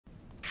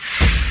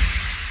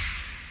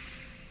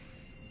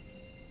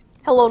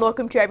Hello and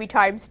welcome to IB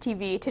Times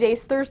TV.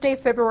 Today's Thursday,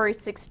 February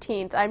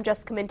 16th. I'm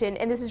Jessica Minton,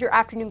 and this is your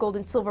afternoon gold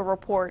and silver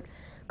report.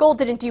 Gold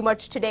didn't do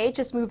much today,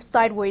 just moved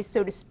sideways,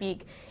 so to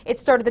speak. It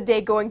started the day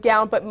going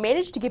down, but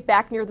managed to get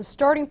back near the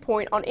starting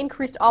point on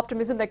increased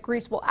optimism that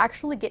Greece will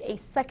actually get a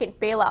second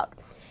bailout.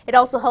 It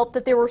also helped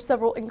that there were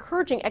several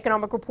encouraging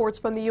economic reports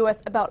from the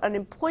U.S. about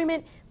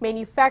unemployment,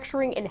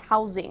 manufacturing, and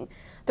housing.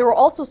 There were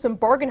also some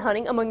bargain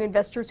hunting among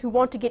investors who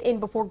want to get in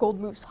before gold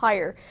moves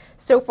higher.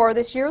 So far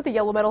this year, the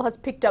yellow metal has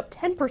picked up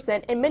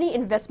 10%, and many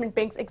investment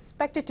banks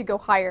expect it to go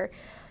higher.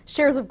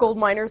 Shares of gold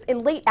miners in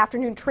late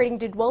afternoon trading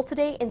did well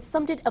today, and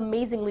some did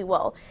amazingly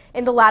well.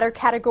 In the latter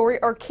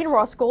category are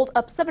Kinross Gold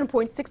up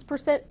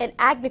 7.6% and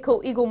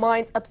Agnico-Eagle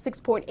Mines up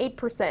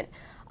 6.8%.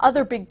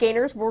 Other big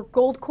gainers were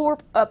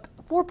Goldcorp up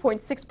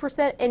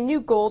 4.6% and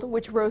New Gold,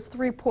 which rose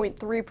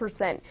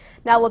 3.3%.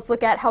 Now let's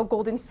look at how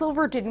gold and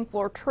silver did in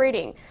floor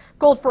trading.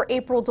 Gold for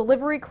April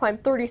delivery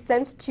climbed 30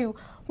 cents to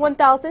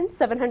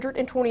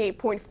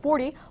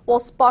 1,728.40, while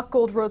spot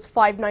gold rose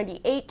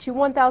 5.98 to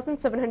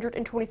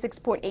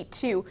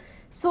 1,726.82.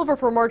 Silver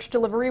for March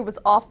delivery was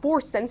off 4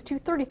 cents to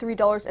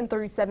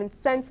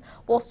 $33.37,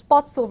 while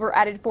spot silver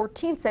added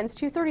 14 cents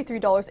to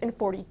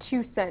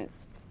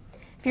 $33.42.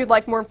 If you'd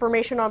like more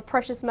information on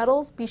precious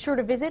metals, be sure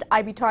to visit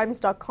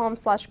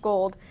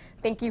ibtimes.com/gold.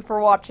 Thank you for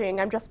watching.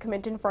 I'm Jessica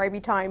Minton for IB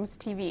Times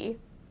TV.